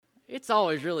It's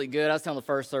always really good. I was telling the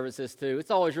first service this too.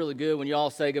 It's always really good when you all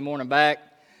say good morning back,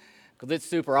 because it's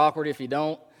super awkward if you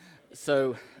don't.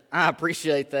 So I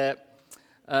appreciate that.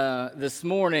 This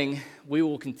morning we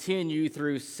will continue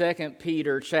through 2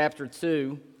 Peter chapter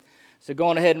 2. So go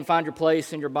on ahead and find your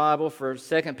place in your Bible for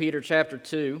 2 Peter chapter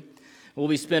 2. We'll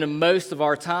be spending most of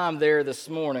our time there this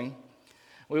morning.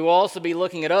 We will also be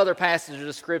looking at other passages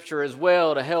of Scripture as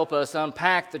well to help us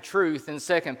unpack the truth in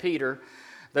 2 Peter.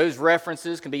 Those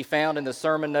references can be found in the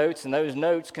sermon notes, and those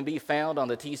notes can be found on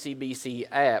the TCBC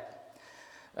app.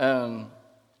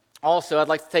 Also, I'd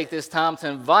like to take this time to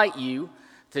invite you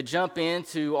to jump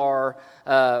into our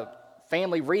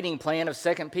family reading plan of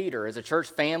 2 Peter. As a church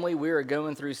family, we are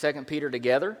going through 2 Peter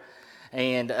together,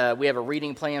 and we have a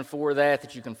reading plan for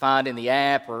that you can find in the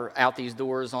app or out these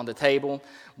doors on the table.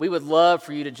 We would love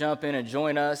for you to jump in and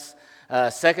join us.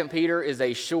 2 Peter is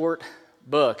a short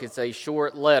book. It's a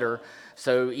short letter.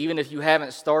 So even if you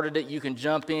haven't started it, you can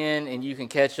jump in and you can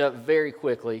catch up very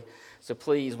quickly. So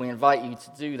please, we invite you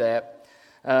to do that.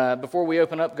 Before we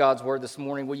open up God's Word this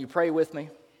morning, will you pray with me?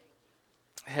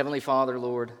 Heavenly Father,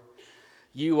 Lord,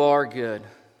 you are good.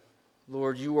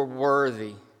 Lord, you are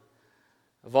worthy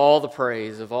of all the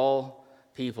praise of all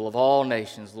people, of all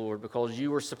nations, Lord, because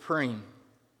you are supreme.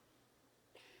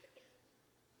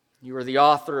 You are the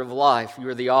author of life. You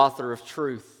are the author of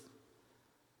truth.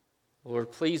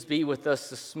 Lord, please be with us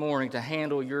this morning to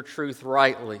handle your truth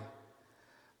rightly.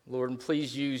 Lord, and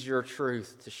please use your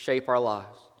truth to shape our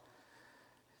lives.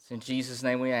 It's in Jesus'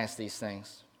 name we ask these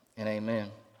things, and amen.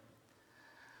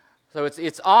 So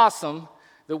it's awesome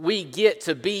that we get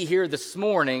to be here this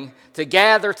morning to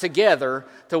gather together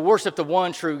to worship the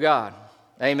one true God.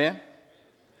 Amen.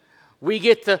 We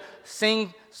get to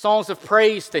sing songs of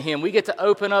praise to Him. We get to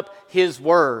open up His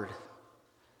Word.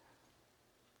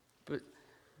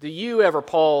 Do you ever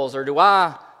pause, or do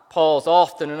I pause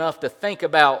often enough to think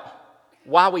about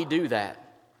why we do that?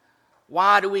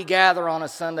 Why do we gather on a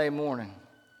Sunday morning?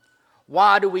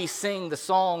 Why do we sing the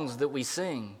songs that we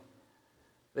sing?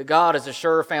 That God is a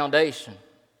sure foundation.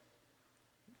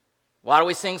 Why do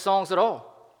we sing songs at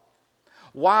all?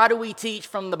 Why do we teach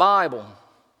from the Bible?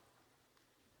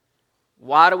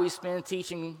 Why do we spend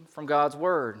teaching from God's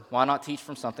Word? Why not teach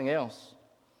from something else?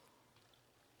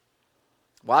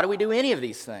 Why do we do any of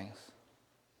these things?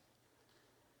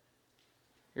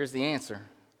 Here's the answer.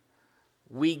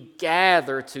 We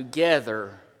gather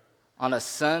together on a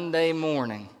Sunday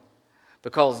morning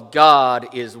because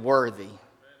God is worthy.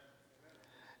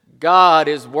 God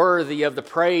is worthy of the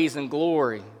praise and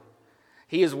glory.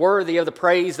 He is worthy of the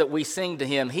praise that we sing to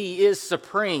Him. He is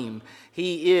supreme.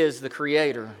 He is the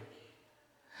Creator.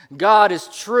 God is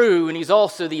true, and He's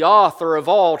also the author of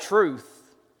all truth.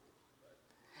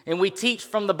 And we teach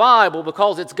from the Bible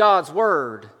because it's God's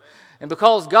Word. And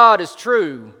because God is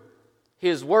true,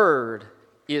 His Word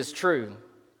is true.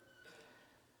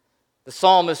 The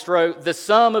psalmist wrote, "The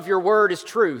sum of your word is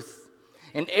truth,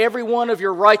 and every one of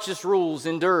your righteous rules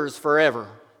endures forever."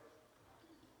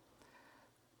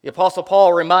 The Apostle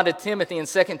Paul reminded Timothy in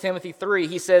 2 Timothy 3,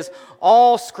 he says,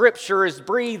 "All Scripture is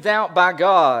breathed out by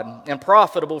God and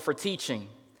profitable for teaching,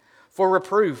 for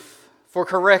reproof, for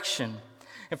correction,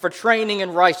 and for training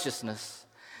in righteousness,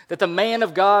 that the man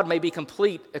of God may be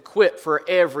complete, equipped for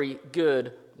every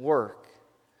good work."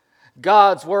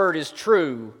 God's Word is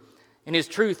true, and His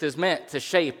truth is meant to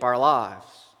shape our lives.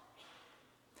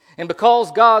 And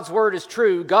because God's Word is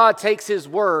true, God takes His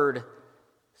Word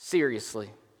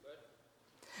seriously.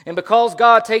 And because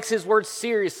God takes His Word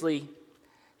seriously,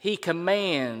 He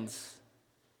commands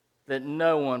that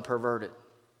no one pervert it.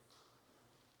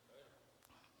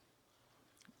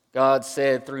 God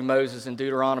said through Moses in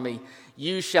Deuteronomy,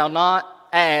 "You shall not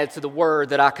add to the word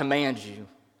that I command you,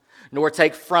 nor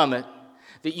take from it,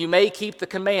 that you may keep the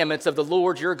commandments of the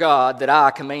Lord your God that I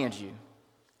command you."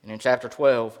 And in chapter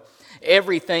 12,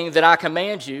 "Everything that I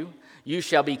command you, you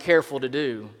shall be careful to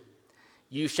do.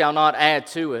 You shall not add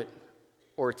to it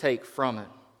or take from it."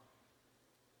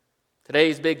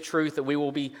 Today's big truth that we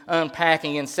will be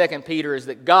unpacking in 2 Peter is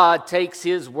that God takes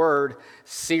His Word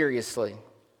seriously.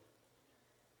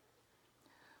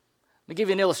 Let me give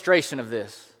you an illustration of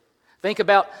this. Think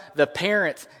about the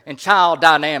parent and child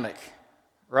dynamic,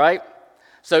 right?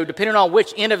 So depending on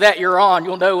which end of that you're on,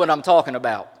 you'll know what I'm talking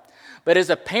about. But as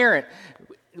a parent,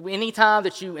 anytime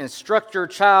that you instruct your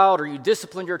child or you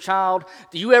discipline your child,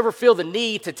 do you ever feel the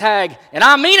need to tag, "And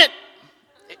I mean it"?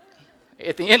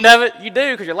 At the end of it, you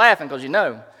do, because you're laughing because you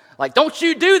know. Like, "Don't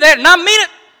you do that, and I mean it.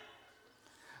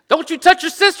 Don't you touch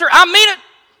your sister, I mean it."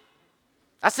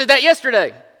 I said that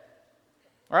yesterday,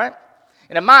 right?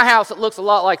 And in my house, it looks a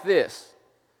lot like this.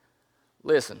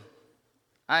 Listen,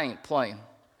 I ain't playing.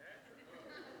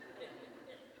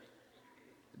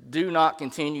 do not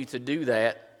continue to do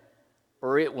that,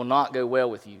 or it will not go well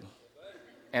with you.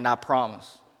 And I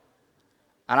promise.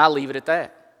 And I leave it at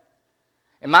that.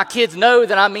 And my kids know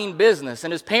that I mean business.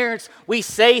 And as parents, we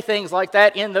say things like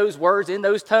that in those words, in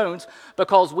those tones,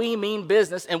 because we mean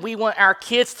business, and we want our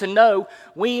kids to know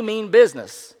we mean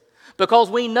business. Because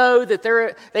we know that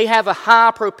they have a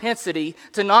high propensity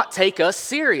to not take us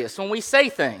serious when we say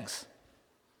things.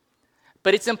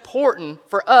 But it's important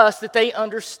for us that they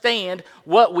understand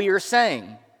what we are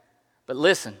saying. But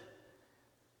listen,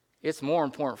 it's more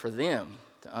important for them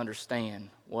to understand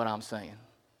what I'm saying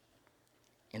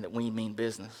and that we mean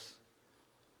business.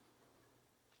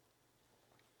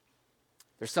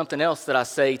 There's something else that I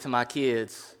say to my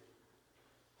kids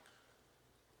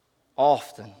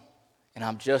often, and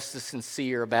I'm just as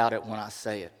sincere about it when I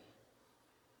say it.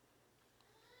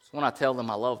 It's when I tell them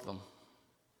I love them.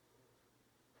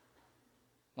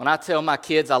 When I tell my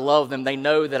kids I love them, they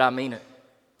know that I mean it.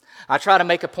 I try to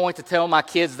make a point to tell my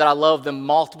kids that I love them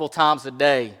multiple times a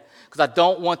day because I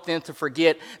don't want them to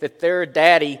forget that their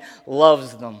daddy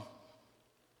loves them.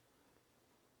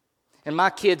 And my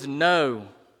kids know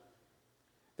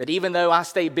that even though I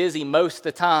stay busy most of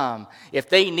the time, if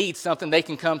they need something, they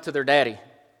can come to their daddy.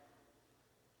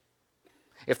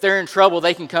 If they're in trouble,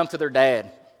 they can come to their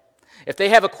dad. If they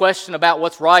have a question about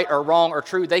what's right or wrong or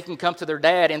true, they can come to their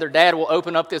dad, and their dad will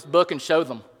open up this book and show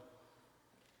them.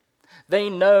 They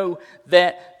know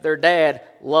that their dad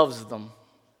loves them.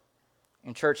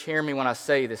 And church, hear me when I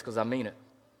say this because I mean it.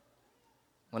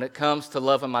 When it comes to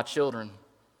loving my children,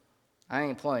 I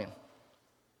ain't playing.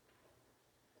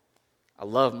 I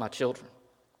love my children.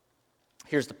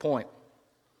 Here's the point.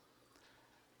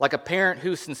 Like a parent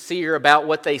who's sincere about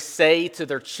what they say to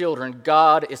their children,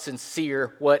 God is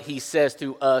sincere what He says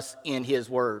to us in His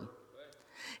Word.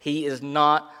 He is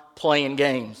not playing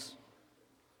games.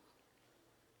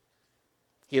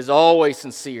 He is always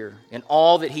sincere in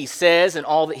all that He says and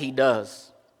all that He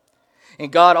does.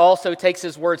 And God also takes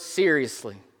His Word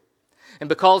seriously. And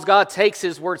because God takes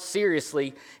His Word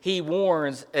seriously, He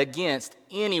warns against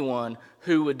anyone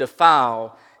who would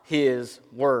defile His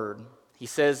Word. He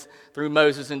says through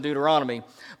Moses in Deuteronomy,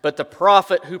 "But the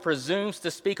prophet who presumes to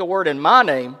speak a word in my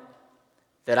name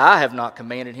that I have not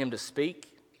commanded him to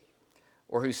speak,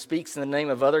 or who speaks in the name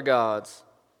of other gods,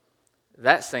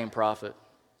 that same prophet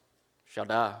shall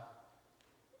die."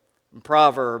 In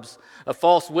Proverbs, "A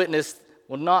false witness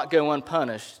will not go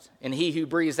unpunished, and he who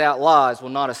breathes out lies will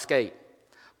not escape."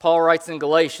 Paul writes in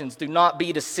Galatians, "Do not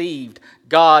be deceived.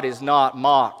 God is not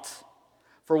mocked.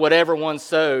 For whatever one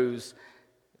sows,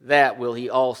 that will he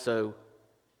also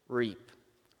reap."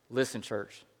 Listen,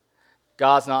 church.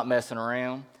 God's not messing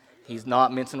around. He's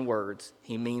not mincing words.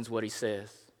 He means what He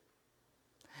says.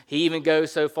 He even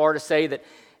goes so far to say that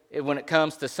when it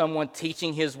comes to someone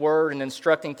teaching His Word and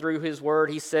instructing through His Word,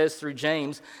 He says through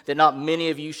James that not many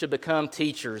of you should become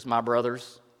teachers, my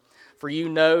brothers. For you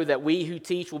know that we who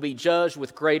teach will be judged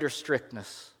with greater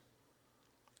strictness.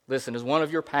 Listen, as one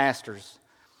of your pastors,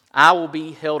 I will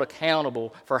be held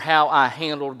accountable for how I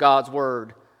handled God's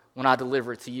Word when I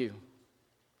deliver it to you.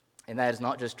 And that is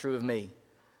not just true of me.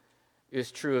 It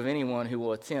is true of anyone who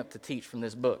will attempt to teach from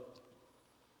this book.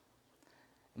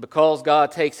 Because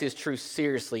God takes His truth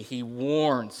seriously, He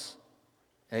warns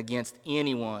against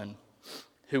anyone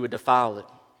who would defile it.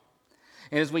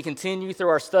 And as we continue through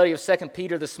our study of 2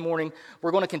 Peter this morning,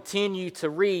 we're going to continue to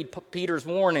read Peter's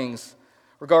warnings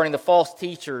regarding the false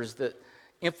teachers that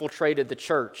infiltrated the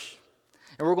church.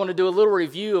 And we're going to do a little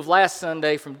review of last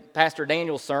Sunday from Pastor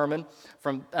Daniel's sermon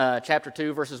from chapter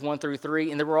 2, verses 1 through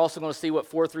 3. And then we're also going to see what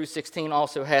 4 through 16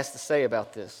 also has to say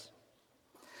about this.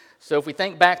 So if we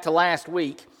think back to last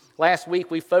week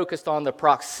we focused on the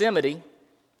proximity,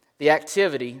 the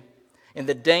activity, and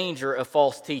the danger of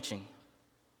false teaching.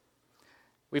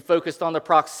 We focused on the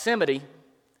proximity,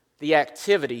 the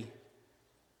activity,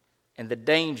 and the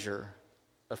danger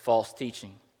of false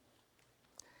teaching.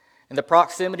 And the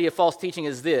proximity of false teaching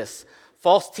is this: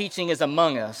 false teaching is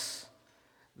among us.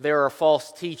 There are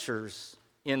false teachers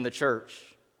in the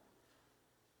church.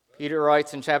 Peter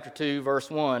writes in chapter 2,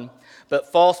 verse 1,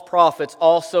 "But false prophets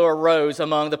also arose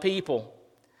among the people,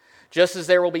 just as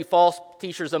there will be false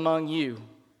teachers among you,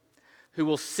 who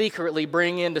will secretly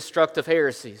bring in destructive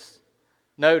heresies."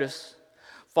 Notice,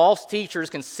 false teachers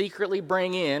can secretly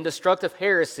bring in destructive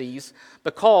heresies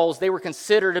because they were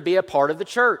considered to be a part of the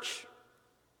church.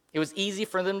 It was easy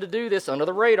for them to do this under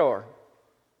the radar.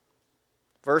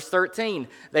 Verse 13,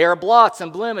 "They are blots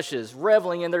and blemishes,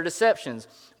 reveling in their deceptions,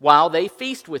 while they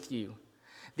feast with you."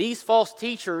 These false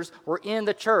teachers were in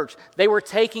the church. They were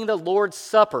taking the Lord's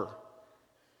Supper.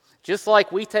 Just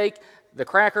like we take the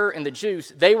cracker and the juice,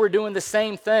 they were doing the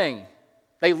same thing.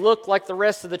 They looked like the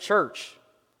rest of the church.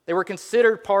 They were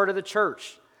considered part of the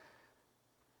church.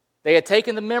 They had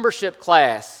taken the membership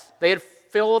class. They had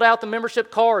filled out the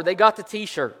membership card. They got the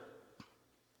t-shirt.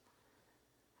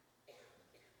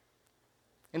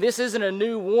 And this isn't a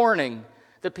new warning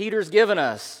that Peter's given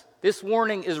us. This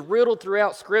warning is riddled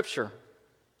throughout Scripture.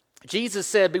 Jesus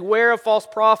said, "Beware of false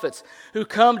prophets who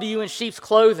come to you in sheep's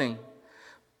clothing,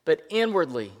 but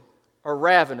inwardly are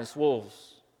ravenous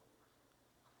wolves."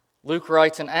 Luke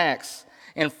writes in Acts,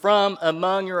 "And from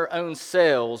among your own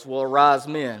selves will arise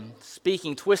men,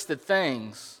 speaking twisted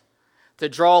things to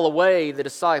draw away the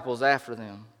disciples after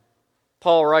them."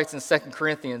 Paul writes in 2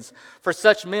 Corinthians, "For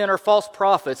such men are false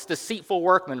prophets, deceitful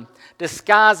workmen,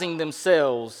 disguising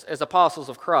themselves as apostles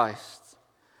of Christ."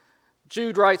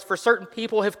 Jude writes, "For certain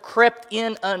people have crept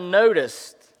in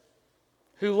unnoticed,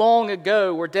 who long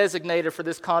ago were designated for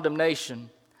this condemnation,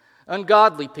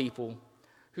 ungodly people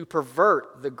who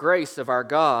pervert the grace of our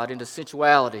God into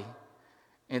sensuality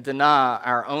and deny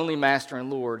our only Master and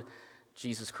Lord,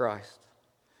 Jesus Christ."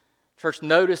 Church,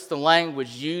 notice the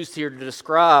language used here to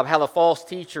describe how the false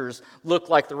teachers look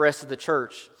like the rest of the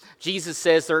church. Jesus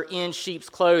says they're in sheep's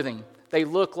clothing. They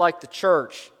look like the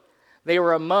church. They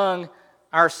were among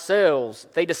ourselves.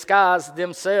 They disguise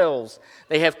themselves.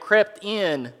 They have crept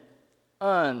in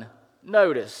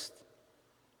unnoticed.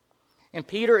 And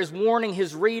Peter is warning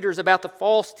his readers about the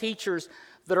false teachers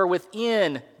that are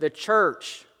within the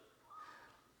church.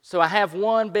 So I have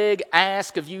one big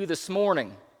ask of you this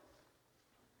morning.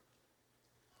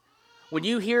 When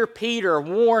you hear Peter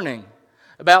warning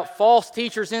about false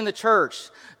teachers in the church,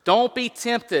 don't be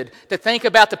tempted to think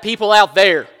about the people out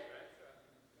there.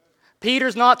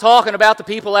 Peter's not talking about the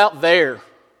people out there.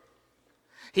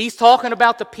 He's talking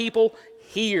about the people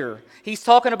here. He's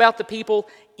talking about the people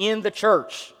in the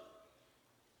church.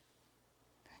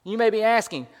 You may be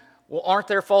asking, well, aren't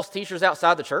there false teachers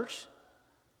outside the church?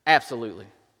 Absolutely.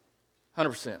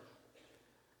 100%.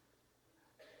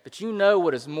 But you know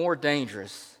what is more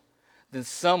dangerous than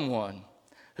someone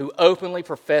who openly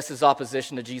professes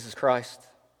opposition to Jesus Christ?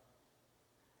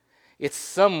 It's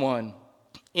someone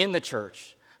in the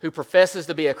church who professes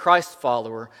to be a Christ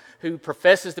follower, who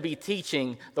professes to be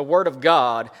teaching the Word of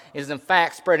God, is in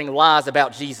fact spreading lies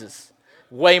about Jesus.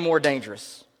 Way more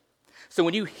dangerous. So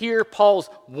when you hear Paul's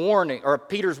warning, or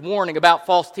Peter's warning about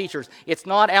false teachers, it's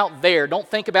not out there. Don't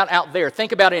think about out there.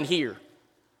 Think about in here.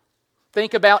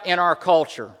 Think about in our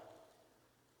culture.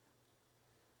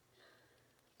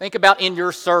 Think about in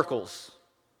your circles.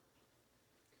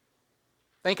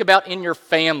 Think about in your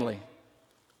family.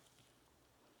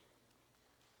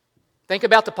 Think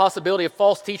about the possibility of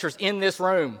false teachers in this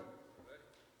room.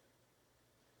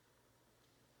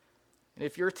 And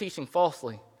if you're teaching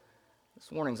falsely, this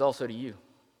warning is also to you.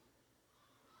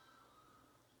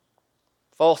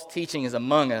 False teaching is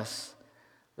among us.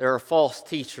 There are false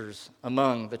teachers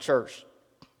among the church.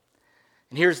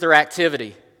 And here's their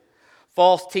activity.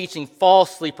 False teaching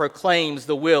falsely proclaims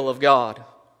the will of God.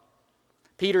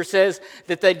 Peter says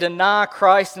that they deny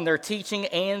Christ in their teaching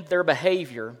and their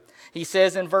behavior. He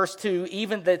says in verse 2,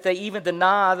 even that they even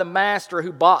deny the master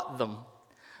who bought them,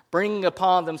 bringing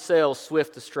upon themselves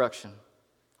swift destruction.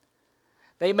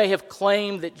 They may have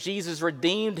claimed that Jesus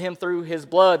redeemed him through his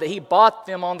blood, that he bought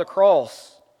them on the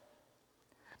cross.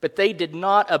 But they did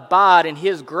not abide in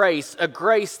his grace, a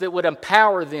grace that would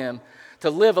empower them to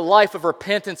live a life of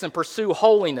repentance and pursue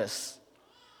holiness.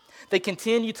 They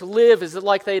continue to live as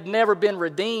like they had never been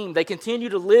redeemed. They continue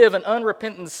to live in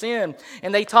unrepentant sin,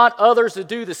 and they taught others to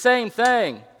do the same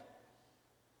thing.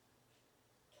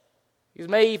 These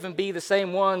may even be the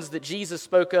same ones that Jesus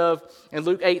spoke of in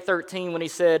Luke 8:13 when he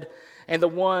said, "And the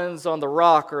ones on the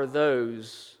rock are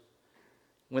those,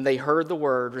 when they heard the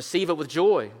word, receive it with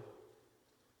joy.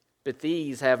 But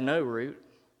these have no root.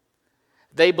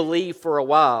 They believe for a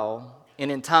while,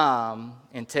 and in time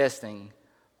and testing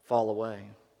fall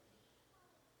away."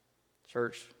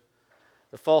 Church,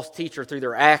 the false teacher, through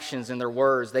their actions and their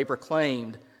words, they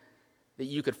proclaimed that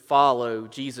you could follow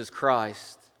Jesus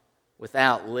Christ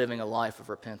without living a life of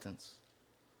repentance.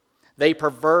 They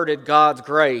perverted God's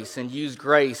grace and used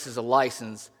grace as a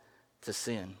license to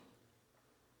sin.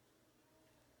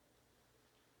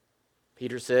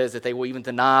 Peter says that they will even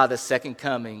deny the second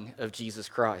coming of Jesus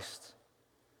Christ.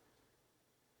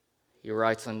 He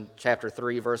writes in chapter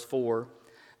 3, verse 4,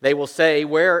 "They will say,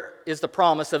 'Where is the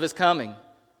promise of his coming?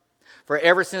 For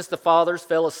ever since the fathers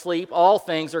fell asleep, all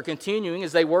things are continuing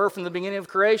as they were from the beginning of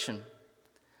creation.'"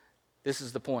 This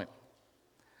is the point.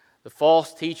 The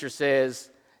false teacher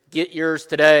says, get yours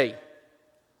today.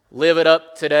 Live it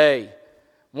up today.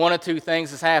 one of two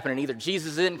things is happening. Either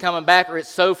Jesus isn't coming back or it's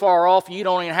so far off you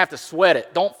don't even have to sweat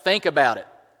it. Don't think about it.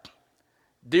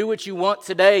 Do what you want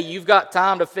today. You've got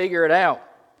time to figure it out.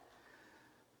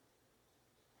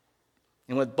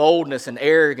 And with boldness and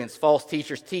arrogance, false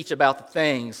teachers teach about the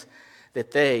things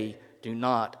that they do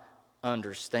not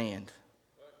understand.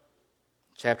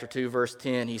 Chapter 2, verse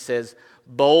 10, he says,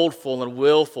 boldful and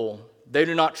willful, they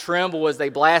do not tremble as they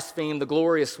blaspheme the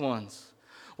glorious ones.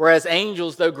 Whereas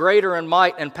angels, though greater in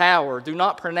might and power, do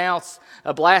not pronounce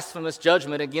a blasphemous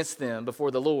judgment against them before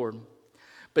the Lord.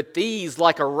 But these,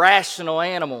 like irrational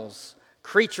animals,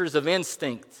 creatures of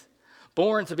instinct,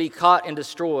 born to be caught and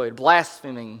destroyed,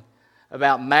 blaspheming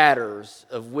about matters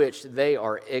of which they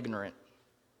are ignorant,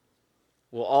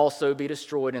 will also be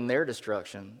destroyed in their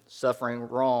destruction. Suffering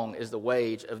wrong is the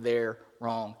wage of their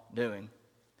wrongdoing.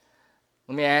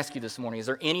 Let me ask you this morning, is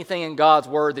there anything in God's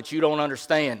word that you don't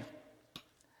understand?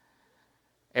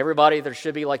 Everybody there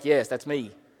should be like, yes, that's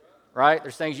me, right?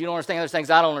 There's things you don't understand, there's things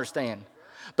I don't understand.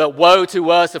 But woe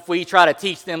to us if we try to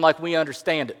teach them like we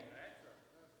understand it.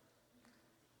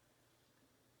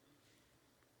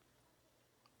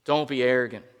 Don't be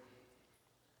arrogant.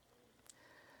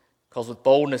 Because with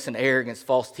boldness and arrogance,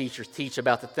 false teachers teach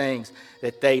about the things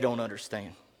that they don't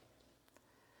understand.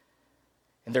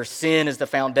 And their sin is the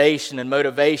foundation and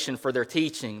motivation for their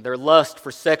teaching. Their lust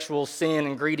for sexual sin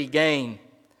and greedy gain.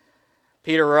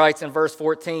 Peter writes in verse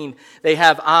 14, they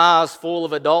have eyes full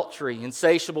of adultery,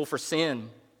 insatiable for sin.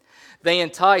 They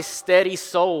entice steady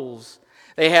souls.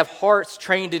 They have hearts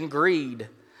trained in greed.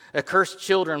 Accursed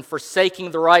children,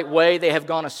 forsaking the right way, they have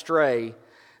gone astray.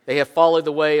 They have followed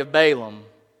the way of Balaam,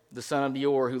 the son of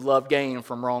Beor, who loved gain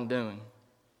from wrongdoing.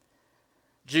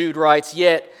 Jude writes,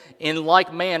 yet in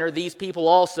like manner these people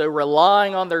also,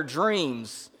 relying on their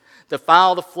dreams,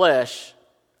 defile the flesh,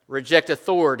 reject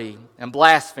authority, and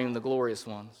blaspheme the glorious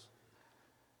ones.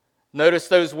 Notice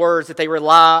those words that they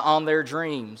rely on their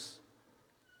dreams.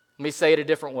 Let me say it a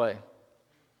different way.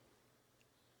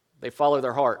 They follow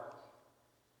their heart.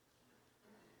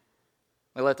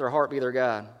 They let their heart be their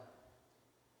guide.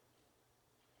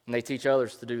 And they teach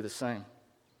others to do the same.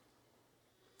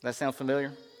 That sound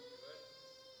familiar?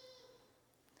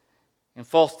 And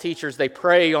false teachers, they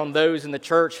prey on those in the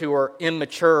church who are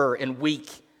immature and weak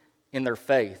in their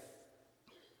faith.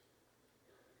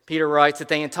 Peter writes that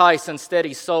they entice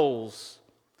unsteady souls.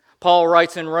 Paul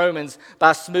writes in Romans,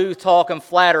 by smooth talk and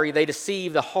flattery, they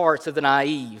deceive the hearts of the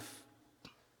naive.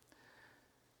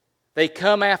 They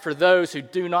come after those who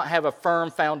do not have a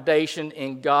firm foundation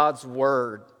in God's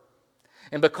word.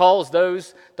 And because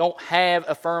those don't have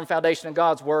a firm foundation in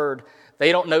God's word,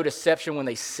 they don't know deception when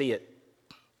they see it.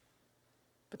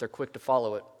 But they're quick to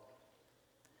follow it.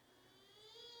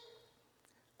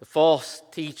 The false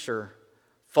teacher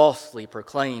falsely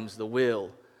proclaims the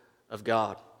will of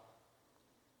God.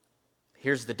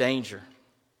 Here's the danger.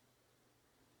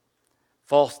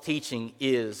 False teaching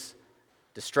is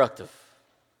destructive.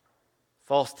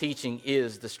 False teaching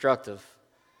is destructive.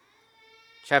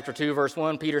 Chapter 2, verse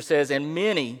 1, Peter says, and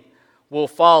many will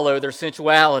follow their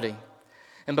sensuality,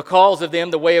 and because of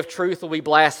them the way of truth will be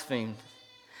blasphemed.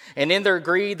 And in their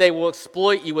greed they will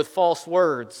exploit you with false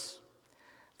words.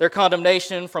 Their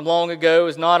condemnation from long ago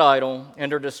is not idle,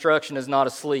 and their destruction is not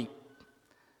asleep.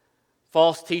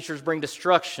 False teachers bring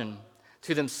destruction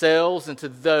to themselves and to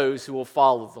those who will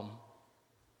follow them.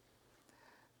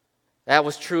 That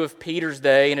was true of Peter's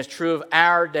day and is true of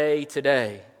our day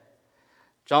today.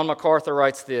 John MacArthur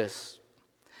writes this,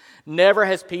 never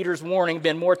has Peter's warning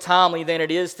been more timely than it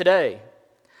is today.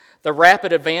 The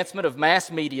rapid advancement of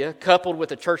mass media, coupled with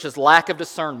the church's lack of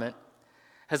discernment,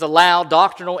 has allowed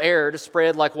doctrinal error to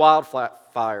spread like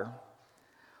wildfire.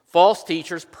 False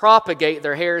teachers propagate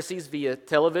their heresies via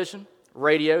television,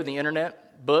 radio, the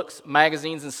internet, books,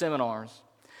 magazines, and seminars,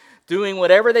 doing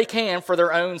whatever they can for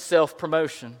their own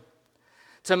self-promotion.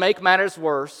 To make matters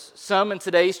worse, some in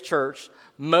today's church,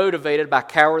 motivated by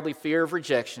cowardly fear of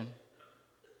rejection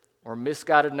or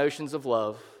misguided notions of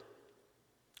love,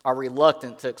 are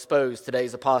reluctant to expose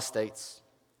today's apostates.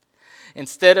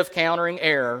 Instead of countering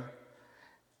error,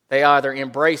 they either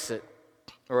embrace it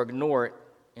or ignore it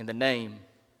in the name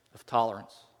of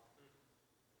tolerance.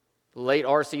 The late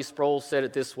R.C. Sproul said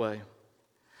it this way,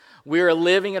 we are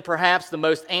living in perhaps the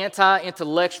most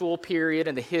anti-intellectual period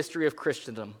in the history of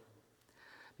Christendom.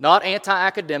 Not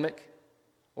anti-academic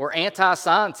or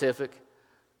anti-scientific,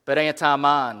 but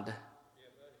anti-mind.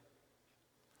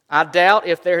 I doubt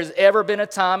if there has ever been a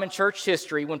time in church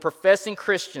history when professing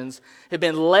Christians have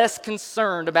been less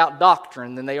concerned about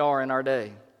doctrine than they are in our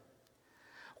day.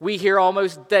 We hear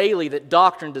almost daily that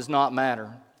doctrine does not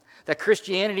matter, that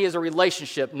Christianity is a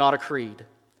relationship, not a creed.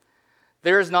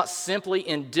 There is not simply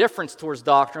indifference towards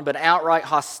doctrine, but outright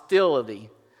hostility,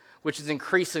 which is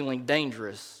increasingly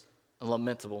dangerous and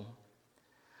lamentable.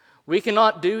 We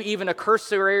cannot do even a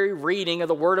cursory reading of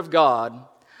the Word of God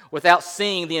without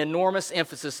seeing the enormous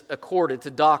emphasis accorded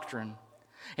to doctrine,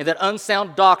 and that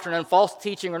unsound doctrine and false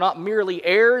teaching are not merely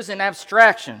errors in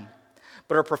abstraction,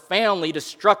 but are profoundly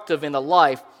destructive in the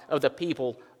life of the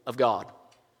people of God.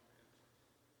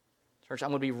 Church, I'm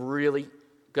going to be really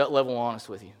gut level honest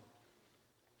with you.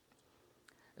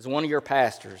 As one of your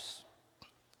pastors,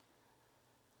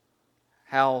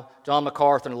 how John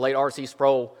MacArthur and the late R.C.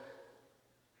 Sproul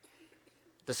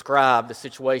described the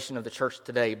situation of the church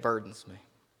today burdens me.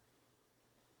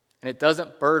 And it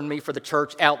doesn't burden me for the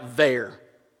church out there.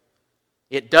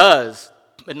 It does,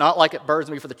 but not like it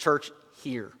burdens me for the church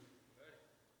here.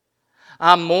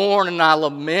 I mourn and I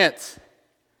lament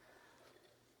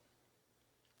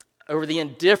over the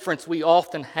indifference we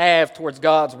often have towards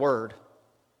God's Word.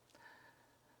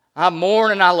 I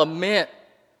mourn and I lament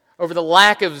over the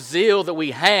lack of zeal that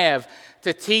we have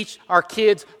to teach our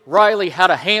kids rightly how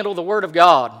to handle the Word of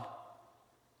God.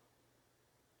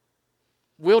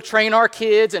 We'll train our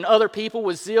kids and other people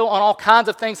with zeal on all kinds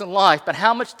of things in life, but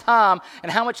how much time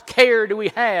and how much care do we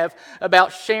have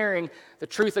about sharing the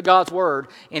truth of God's Word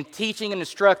and teaching and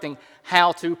instructing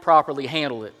how to properly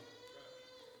handle it?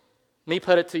 Let me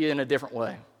put it to you in a different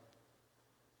way.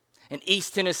 In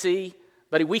East Tennessee,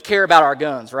 buddy, we care about our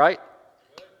guns, right?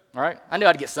 All right? I knew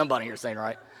I'd get somebody here saying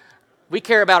right. We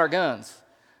care about our guns.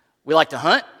 We like to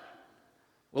hunt.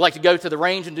 We like to go to the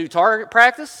range and do target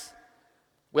practice.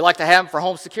 We like to have them for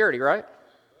home security, right?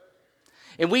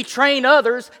 And we train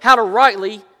others how to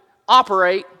rightly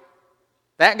operate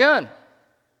that gun,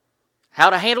 how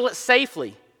to handle it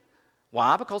safely.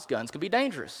 Why? Because guns can be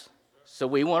dangerous. So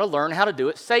we want to learn how to do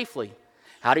it safely.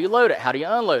 How do you load it? How do you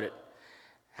unload it?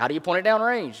 How do you point it down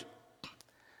range?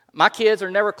 My kids are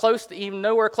nowhere close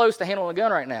to handling a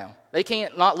gun right now. They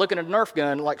can't not look at a Nerf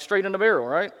gun like straight in the barrel,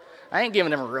 right? I ain't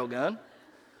giving them a real gun.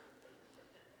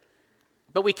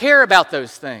 But we care about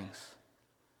those things.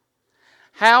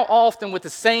 How often with the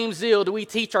same zeal do we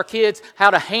teach our kids how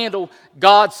to handle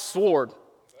God's sword,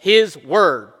 His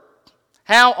Word?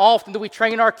 How often do we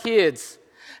train our kids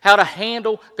how to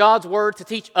handle God's Word to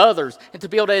teach others and to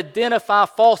be able to identify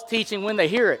false teaching when they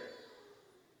hear it?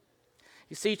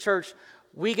 You see, church,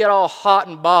 we get all hot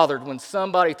and bothered when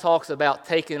somebody talks about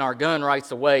taking our gun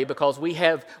rights away because we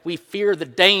fear the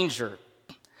danger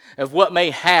of what may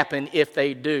happen if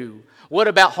they do. What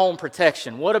about home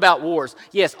protection? What about wars?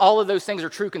 Yes, all of those things are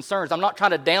true concerns. I'm not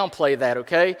trying to downplay that,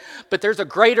 okay? But there's a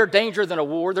greater danger than a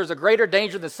war. There's a greater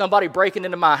danger than somebody breaking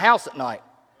into my house at night.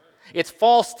 It's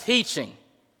false teaching.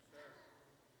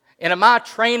 And am I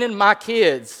training my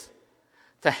kids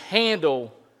to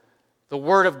handle the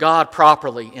Word of God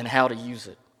properly and how to use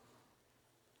it?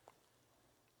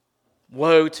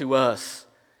 Woe to us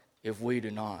if we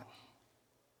do not,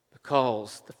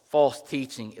 because the false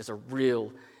teaching is a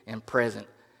real and present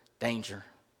danger.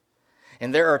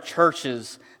 And there are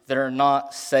churches that are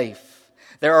not safe.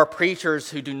 There are preachers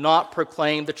who do not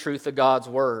proclaim the truth of God's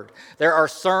Word. There are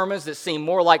sermons that seem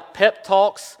more like pep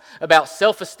talks about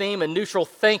self-esteem and neutral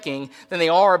thinking than they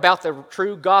are about the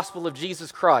true gospel of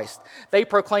Jesus Christ. They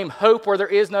proclaim hope where there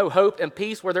is no hope and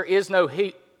peace where there is no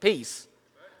peace.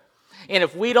 And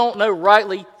if we don't know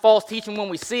rightly false teaching when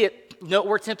we see it, you know what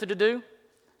we're tempted to do?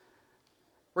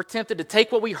 We're tempted to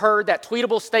take what we heard, that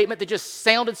tweetable statement that just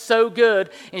sounded so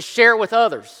good, and share it with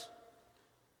others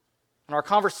in our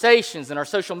conversations and our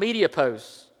social media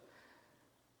posts.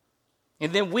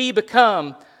 And then we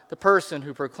become the person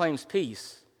who proclaims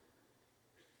peace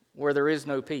where there is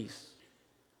no peace.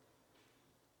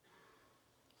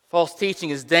 False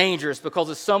teaching is dangerous because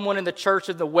as someone in the church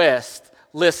of the West,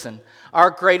 listen,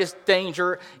 our greatest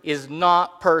danger is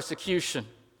not persecution.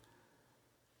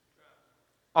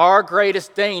 Our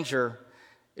greatest danger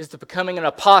is to becoming an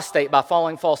apostate by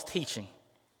following false teaching.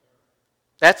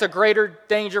 That's a greater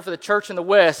danger for the church in the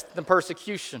West than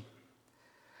persecution.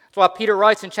 That's why Peter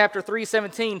writes in chapter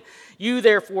 3:17, "You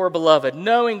therefore, beloved,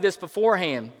 knowing this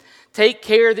beforehand, take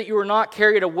care that you are not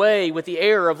carried away with the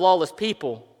error of lawless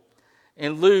people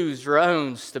and lose your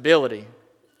own stability."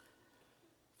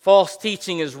 False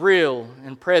teaching is real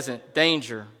and present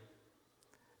danger.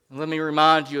 And let me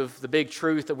remind you of the big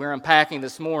truth that we're unpacking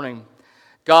this morning.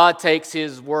 God takes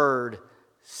His Word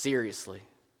seriously.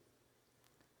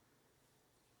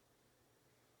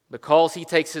 Because He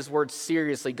takes His Word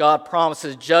seriously, God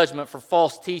promises judgment for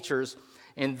false teachers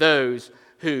and those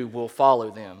who will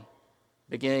follow them.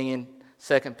 Beginning in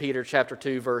 2 Peter chapter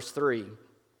 2, verse 3.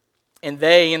 "And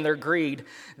they, in their greed,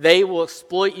 they will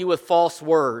exploit you with false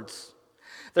words.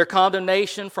 Their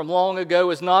condemnation from long ago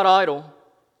is not idle,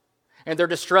 and their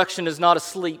destruction is not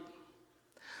asleep.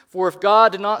 For if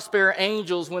God did not spare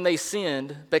angels when they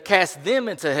sinned, but cast them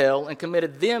into hell and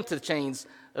committed them to the chains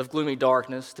of gloomy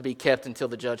darkness to be kept until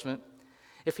the judgment,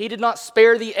 if he did not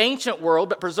spare the ancient world,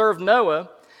 but preserved Noah,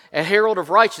 a herald of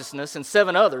righteousness, and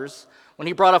 7 others, when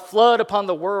he brought a flood upon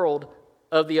the world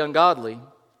of the ungodly,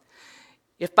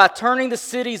 if by turning the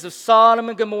cities of Sodom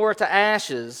and Gomorrah to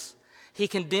ashes, he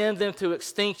condemned them to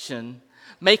extinction,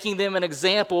 making them an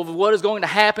example of what is going to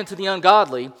happen to the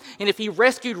ungodly, and if he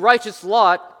rescued righteous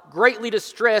Lot, greatly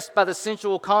distressed by the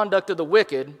sensual conduct of the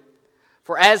wicked,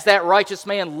 for as that righteous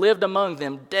man lived among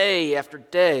them day after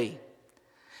day,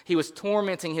 he was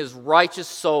tormenting his righteous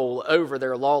soul over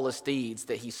their lawless deeds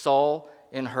that he saw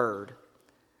and heard.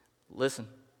 Listen,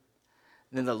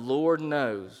 then the Lord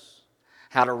knows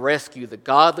how to rescue the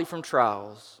godly from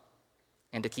trials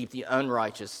and to keep the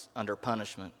unrighteous under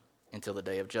punishment until the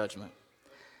day of judgment,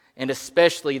 and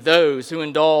especially those who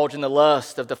indulge in the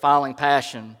lust of defiling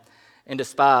passion and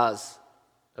despise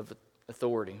of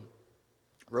authority.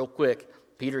 Real quick,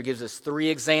 Peter gives us 3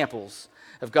 examples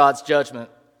of God's judgment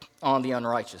on the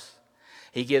unrighteous.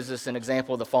 He gives us an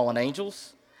example of the fallen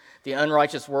angels, the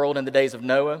unrighteous world in the days of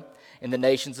Noah, and the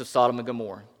nations of Sodom and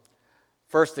Gomorrah.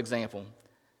 First example,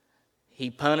 he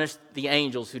punished the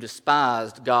angels who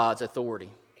despised God's authority.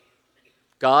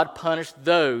 God punished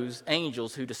those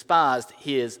angels who despised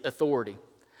his authority.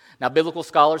 Now, biblical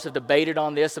scholars have debated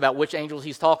on this about which angels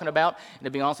he's talking about, and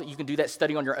to be honest, you can do that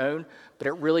study on your own, but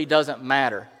it really doesn't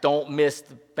matter. Don't miss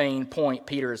the main point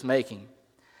Peter is making.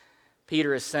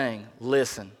 Peter is saying,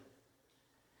 listen,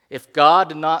 if God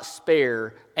did not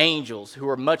spare angels who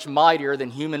are much mightier than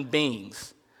human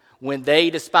beings when they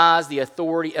despise the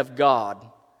authority of God,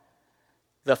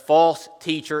 the false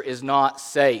teacher is not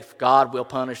safe. God will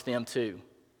punish them too.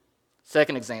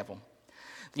 Second example,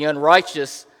 the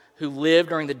unrighteous who lived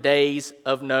during the days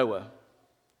of Noah.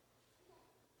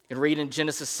 You can read in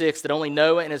Genesis 6 that only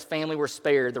Noah and his family were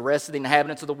spared. The rest of the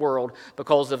inhabitants of the world,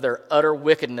 because of their utter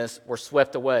wickedness, were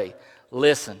swept away.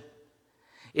 Listen,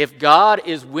 if God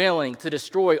is willing to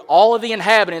destroy all of the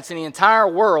inhabitants in the entire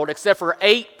world except for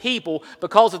 8 people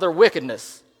because of their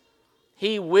wickedness,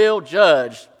 he will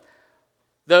judge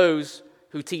those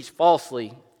who teach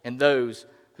falsely and those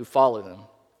who follow them.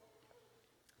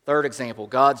 Third example,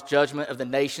 God's judgment of the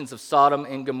nations of Sodom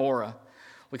and Gomorrah.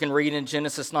 We can read in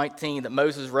Genesis 19 that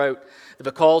Moses wrote that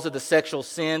because of the sexual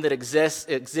sin that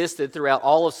existed throughout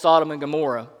all of Sodom and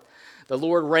Gomorrah, the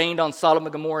Lord rained on Sodom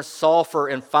and Gomorrah sulfur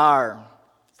and fire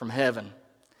from heaven.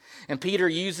 And Peter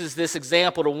uses this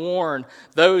example to warn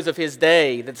those of his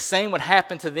day that the same would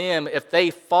happen to them if they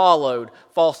followed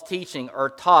false teaching or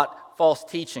taught false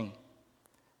teaching.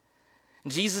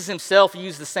 Jesus himself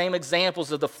used the same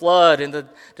examples of the flood and the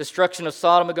destruction of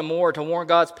Sodom and Gomorrah to warn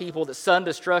God's people that sudden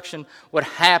destruction would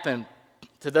happen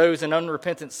to those in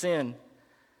unrepentant sin.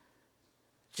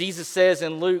 Jesus says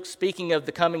in Luke, speaking of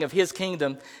the coming of his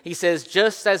kingdom, he says,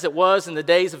 just as it was in the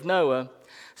days of Noah,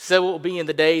 so it will be in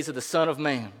the days of the Son of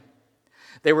Man.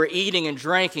 They were eating and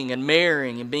drinking and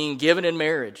marrying and being given in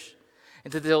marriage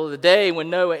until the day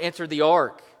when Noah entered the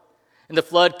ark and the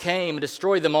flood came and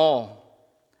destroyed them all.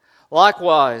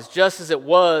 Likewise, just as it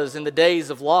was in the days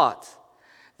of Lot,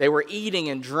 they were eating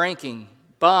and drinking,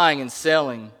 buying and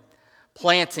selling,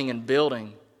 planting and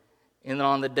building. And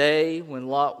on the day when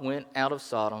Lot went out of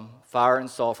Sodom, fire and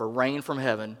sulfur rained from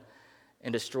heaven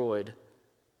and destroyed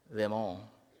them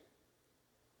all.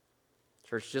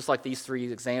 Church, just like these 3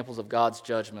 examples of God's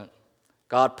judgment,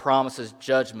 God promises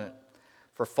judgment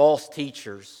for false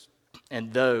teachers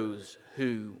and those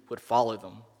who would follow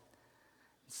them.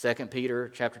 2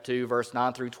 Peter chapter 2, verse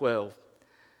 9 through 12.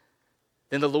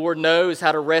 Then the Lord knows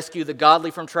how to rescue the godly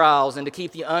from trials and to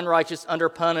keep the unrighteous under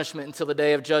punishment until the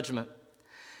day of judgment,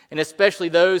 and especially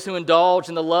those who indulge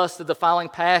in the lust of defiling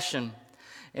passion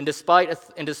and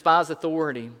despise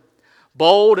authority.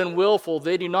 Bold and willful,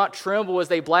 they do not tremble as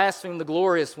they blaspheme the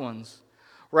glorious ones,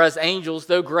 whereas angels,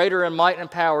 though greater in might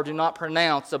and power, do not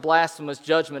pronounce a blasphemous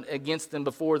judgment against them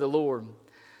before the Lord.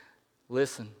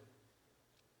 Listen,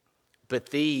 but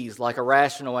these, like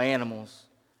irrational animals,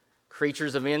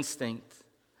 creatures of instinct,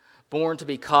 born to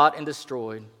be caught and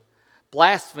destroyed,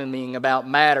 blaspheming about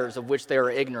matters of which they are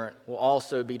ignorant, will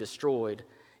also be destroyed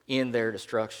in their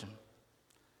destruction.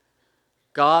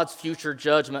 God's future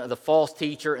judgment of the false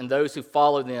teacher and those who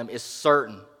follow them is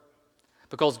certain,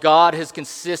 because God has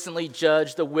consistently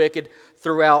judged the wicked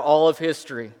throughout all of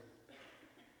history.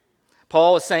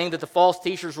 Paul is saying that the false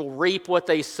teachers will reap what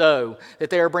they sow, that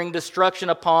they are bringing destruction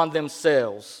upon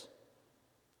themselves.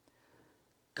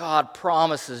 God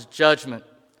promises judgment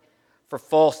for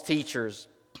false teachers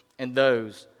and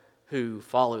those who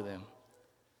follow them.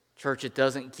 Church, it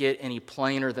doesn't get any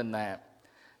plainer than that.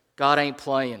 God ain't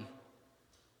playing.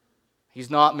 He's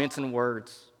not mincing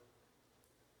words.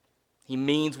 He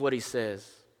means what he says.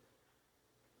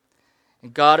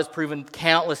 And God has proven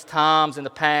countless times in the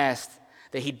past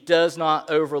that he does not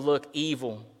overlook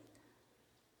evil.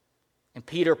 And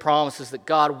Peter promises that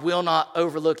God will not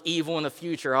overlook evil in the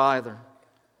future either.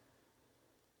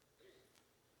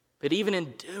 But even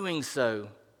in doing so,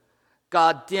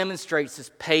 God demonstrates his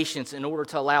patience in order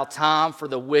to allow time for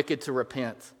the wicked to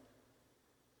repent.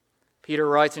 Peter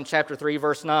writes in chapter 3,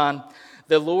 verse 9,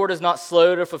 "The Lord is not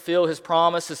slow to fulfill his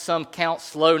promise, as some count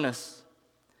slowness,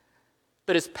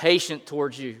 but is patient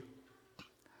towards you,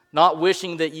 not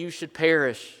wishing that you should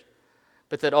perish,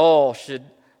 but that all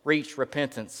should reach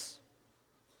repentance."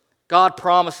 God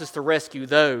promises to rescue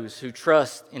those who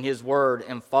trust in his word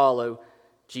and follow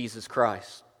Jesus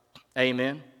Christ.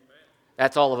 Amen?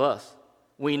 That's all of us.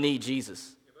 We need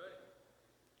Jesus.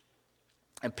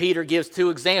 And Peter gives two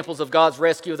examples of God's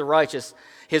rescue of the righteous,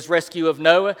 his rescue of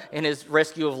Noah and his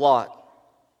rescue of Lot.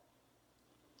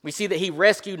 We see that he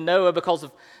rescued Noah because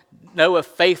of Noah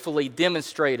faithfully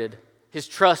demonstrated his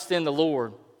trust in the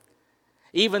Lord.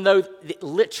 Even though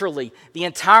literally the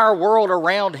entire world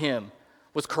around him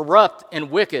was corrupt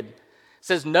and wicked, it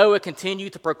says Noah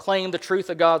continued to proclaim the truth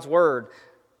of God's word.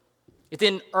 It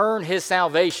didn't earn his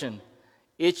salvation.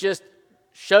 It just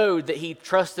showed that he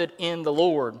trusted in the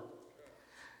Lord.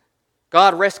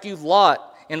 God rescued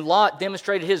Lot, and Lot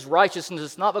demonstrated his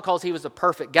righteousness not because he was a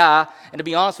perfect guy, and to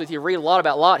be honest with you, read a lot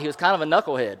about Lot, he was kind of a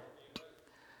knucklehead.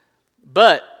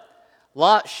 But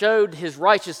Lot showed his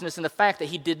righteousness in the fact that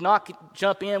he did not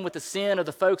jump in with the sin of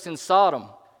the folks in Sodom.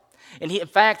 And in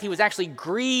fact, he was actually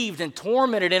grieved and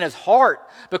tormented in his heart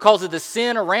because of the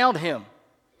sin around him.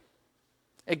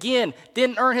 Again,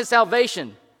 didn't earn his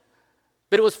salvation,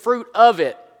 but it was fruit of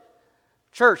it.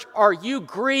 Church, are you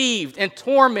grieved and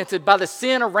tormented by the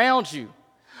sin around you?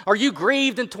 Are you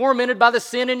grieved and tormented by the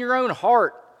sin in your own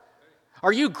heart?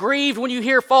 Are you grieved when you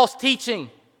hear false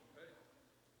teaching?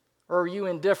 Or are you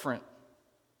indifferent?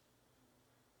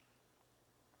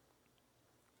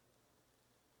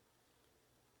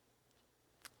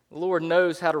 The Lord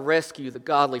knows how to rescue the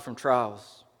godly from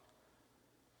trials.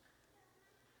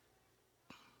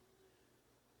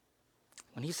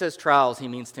 When he says trials, he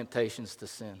means temptations to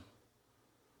sin,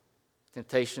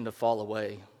 temptation to fall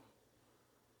away.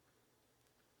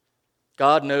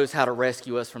 God knows how to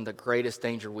rescue us from the greatest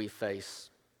danger we face,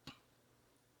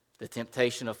 the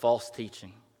temptation of false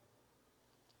teaching.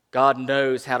 God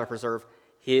knows how to preserve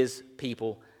his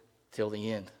people till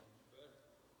the end.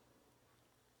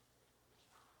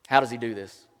 How does he do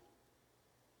this?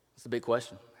 It's a big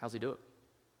question. How does he do it?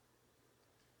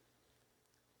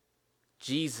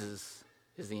 Jesus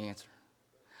is the answer.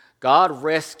 God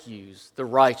rescues the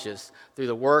righteous through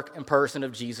the work and person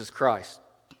of Jesus Christ.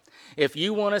 If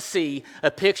you want to see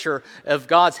a picture of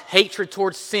God's hatred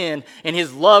towards sin and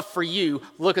his love for you,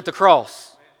 look at the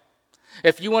cross.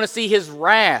 If you want to see his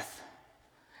wrath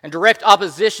and direct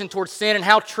opposition towards sin and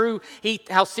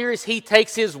how serious he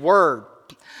takes his word,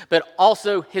 but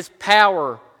also his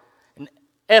power and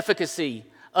efficacy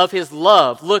of his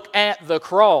love, look at the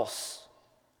cross.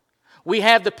 We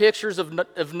have the pictures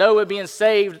of Noah being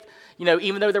saved,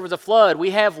 even though there was a flood.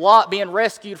 We have Lot being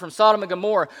rescued from Sodom and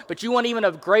Gomorrah. But you want even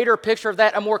a greater picture of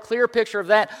that, a more clear picture of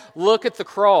that, look at the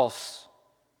cross.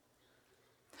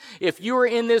 If you are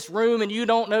in this room and you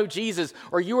don't know Jesus,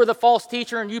 or you are the false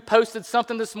teacher and you posted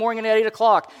something this morning at 8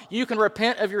 o'clock, you can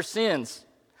repent of your sins.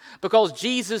 Because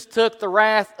Jesus took the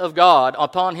wrath of God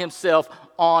upon himself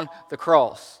on the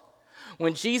cross.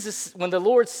 When the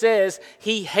Lord says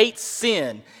he hates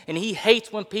sin and he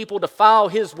hates when people defile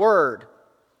his word,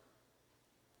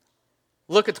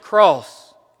 look at the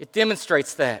cross. It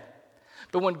demonstrates that.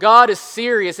 But when God is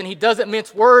serious and he doesn't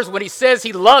mince words when he says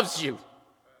he loves you,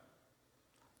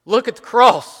 look at the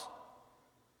cross.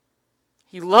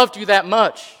 He loved you that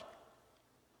much.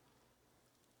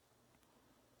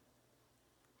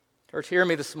 Church, hear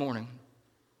me this morning.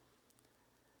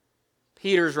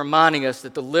 Peter's reminding us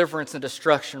that deliverance and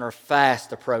destruction are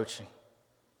fast approaching.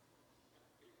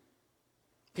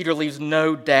 Peter leaves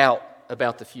no doubt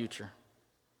about the future.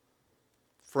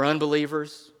 For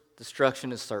unbelievers,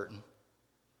 destruction is certain.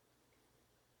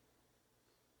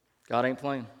 God ain't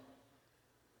playing.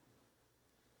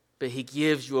 But he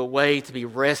gives you a way to be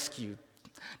rescued,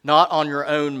 not on your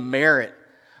own merit,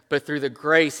 but through the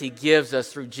grace he gives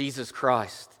us through Jesus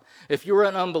Christ. If you're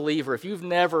an unbeliever, if you've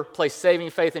never placed saving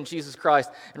faith in Jesus Christ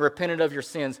and repented of your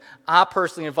sins, I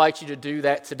personally invite you to do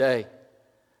that today.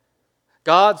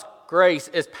 God's grace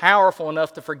is powerful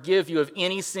enough to forgive you of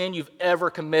any sin you've ever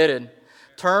committed.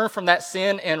 Turn from that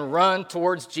sin and run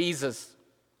towards Jesus.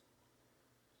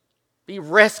 Be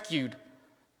rescued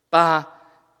by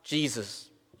Jesus.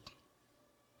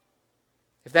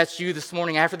 If that's you this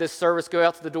morning, after this service, go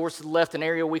out to the doors to the left, an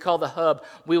area we call the hub.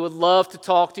 We would love to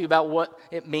talk to you about what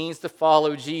it means to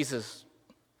follow Jesus.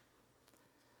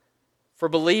 For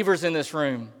believers in this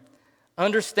room,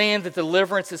 understand that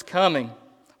deliverance is coming.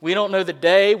 We don't know the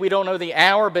day, we don't know the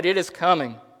hour, but it is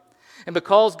coming. And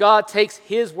because God takes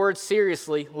His word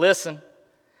seriously, listen,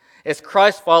 as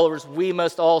Christ followers, we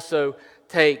must also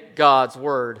take God's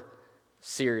word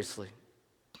seriously.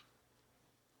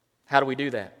 How do we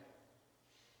do that?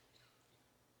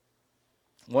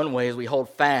 One way is we hold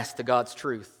fast to God's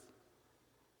truth.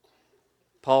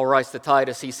 Paul writes to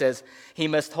Titus, he says, he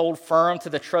must hold firm to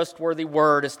the trustworthy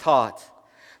word as taught,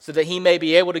 so that he may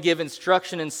be able to give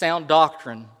instruction in sound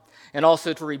doctrine, and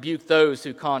also to rebuke those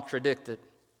who contradict it.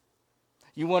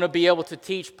 You want to be able to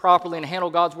teach properly and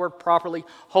handle God's word properly,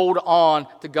 hold on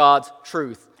to God's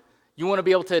truth. You want to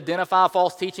be able to identify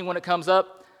false teaching when it comes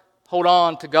up, hold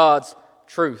on to God's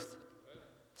truth.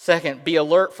 Second, be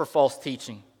alert for false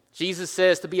teaching. Jesus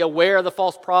says to be aware of the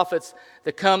false prophets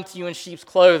that come to you in sheep's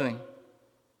clothing.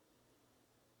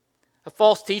 A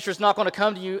false teacher is not going to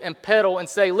come to you and peddle and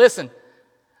say, listen,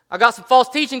 I got some false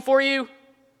teaching for you.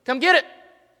 Come get it.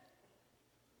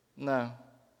 No.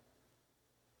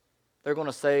 They're going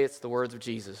to say it's the words of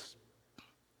Jesus.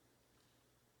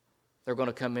 They're going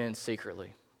to come in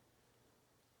secretly.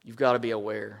 You've got to be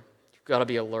aware. You've got to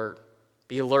be alert.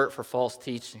 Be alert for false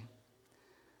teaching.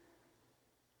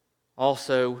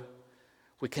 Also,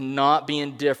 we cannot be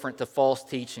indifferent to false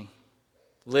teaching.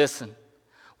 Listen,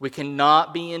 we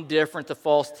cannot be indifferent to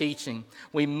false teaching.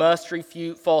 We must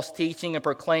refute false teaching and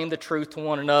proclaim the truth to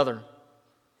one another.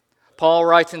 Paul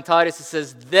writes in Titus, it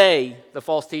says, they, the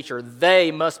false teacher,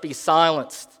 they must be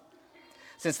silenced,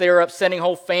 since they are upsetting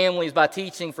whole families by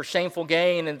teaching for shameful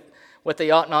gain and what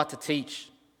they ought not to teach.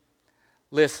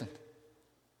 Listen,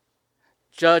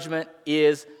 judgment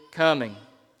is coming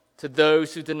to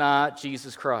those who deny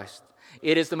Jesus Christ.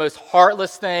 It is the most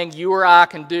heartless thing you or I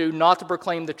can do not to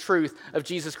proclaim the truth of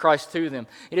Jesus Christ to them.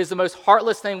 It is the most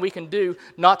heartless thing we can do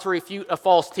not to refute a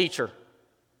false teacher.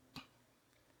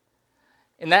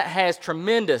 And that has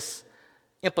tremendous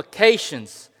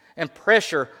implications and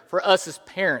pressure for us as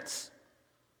parents,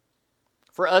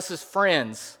 for us as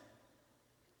friends,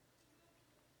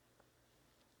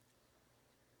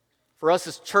 for us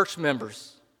as church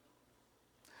members.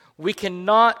 We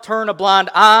cannot turn a blind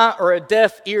eye or a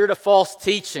deaf ear to false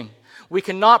teaching. We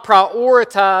cannot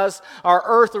prioritize our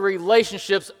earthly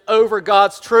relationships over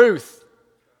God's truth.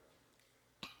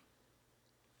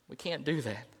 We can't do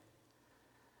that.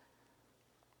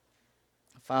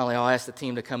 Finally, I'll ask the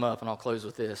team to come up and I'll close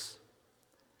with this.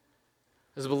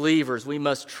 As believers, we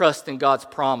must trust in God's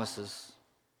promises.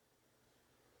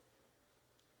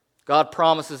 God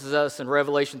promises us in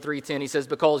Revelation 3:10, He says,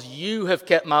 because you have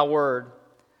kept my word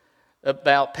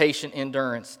about patient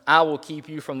endurance, I will keep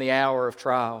you from the hour of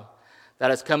trial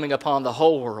that is coming upon the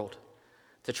whole world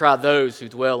to try those who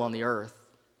dwell on the earth.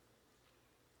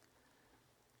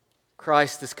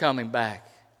 Christ is coming back.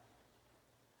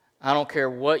 I don't care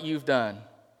what you've done.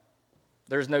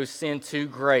 There's no sin too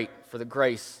great for the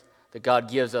grace that God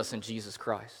gives us in Jesus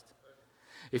Christ.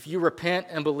 If you repent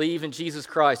and believe in Jesus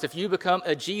Christ, if you become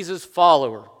a Jesus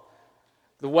follower,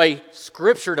 the way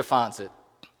Scripture defines it,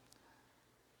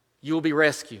 you will be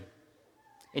rescued.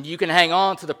 And you can hang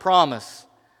on to the promise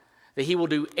that He will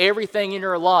do everything in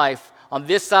your life on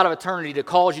this side of eternity to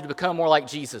cause you to become more like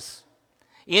Jesus.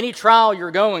 Any trial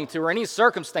you're going through or any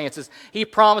circumstances, He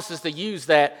promises to use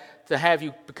that to have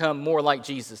you become more like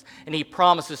Jesus. And He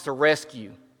promises to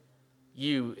rescue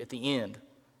you at the end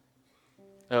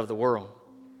of the world.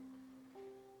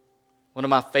 One of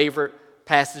my favorite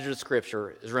passages of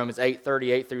Scripture is Romans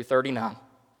 8:38 through 39.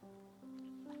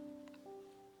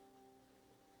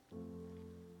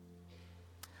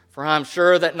 For I am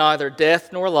sure that neither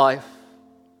death nor life,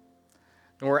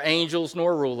 nor angels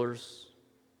nor rulers,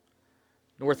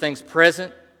 nor things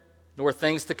present, nor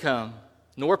things to come,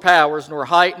 nor powers, nor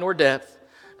height, nor depth,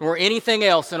 nor anything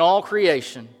else in all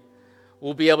creation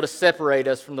will be able to separate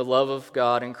us from the love of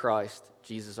God in Christ,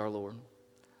 Jesus our Lord.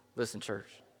 Listen, church.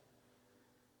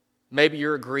 Maybe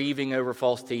you're grieving over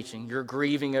false teaching. You're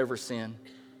grieving over sin.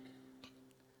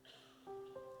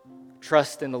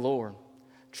 Trust in the Lord.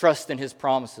 Trust in His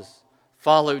promises.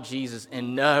 Follow Jesus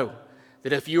and know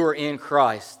that if you are in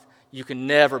Christ, you can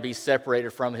never be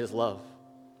separated from His love.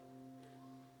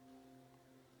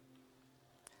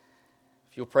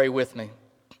 If you'll pray with me,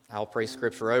 I'll pray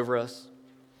Scripture over us.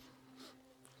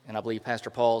 And I believe Pastor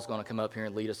Paul is going to come up here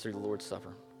and lead us through the Lord's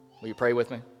Supper. Will you pray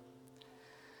with me?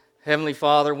 Heavenly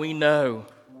Father, we know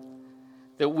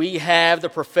that we have the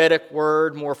prophetic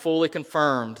word more fully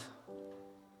confirmed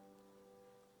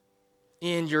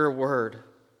in your word.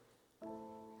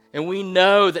 And we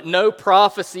know that no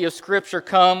prophecy of Scripture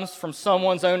comes from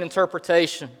someone's own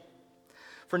interpretation.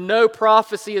 For no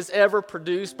prophecy is ever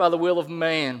produced by the will of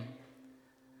man,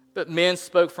 but men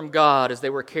spoke from God as they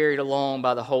were carried along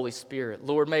by the Holy Spirit.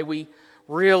 Lord, may we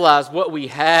realize what we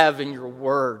have in your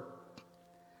word.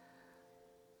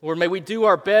 Lord, may we do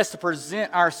our best to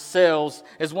present ourselves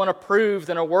as one approved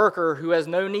and a worker who has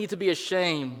no need to be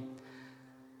ashamed.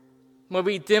 May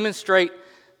we demonstrate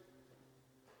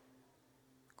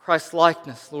Christ's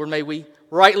likeness. Lord, may we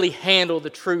rightly handle the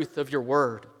truth of your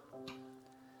word.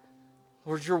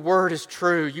 Lord, your word is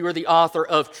true. You are the author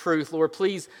of truth. Lord,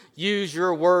 please use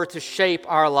your word to shape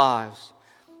our lives,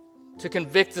 to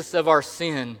convict us of our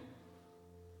sin.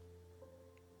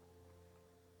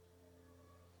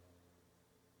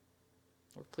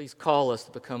 Lord, please call us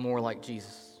to become more like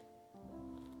Jesus.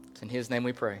 It's in his name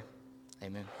we pray.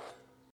 Amen.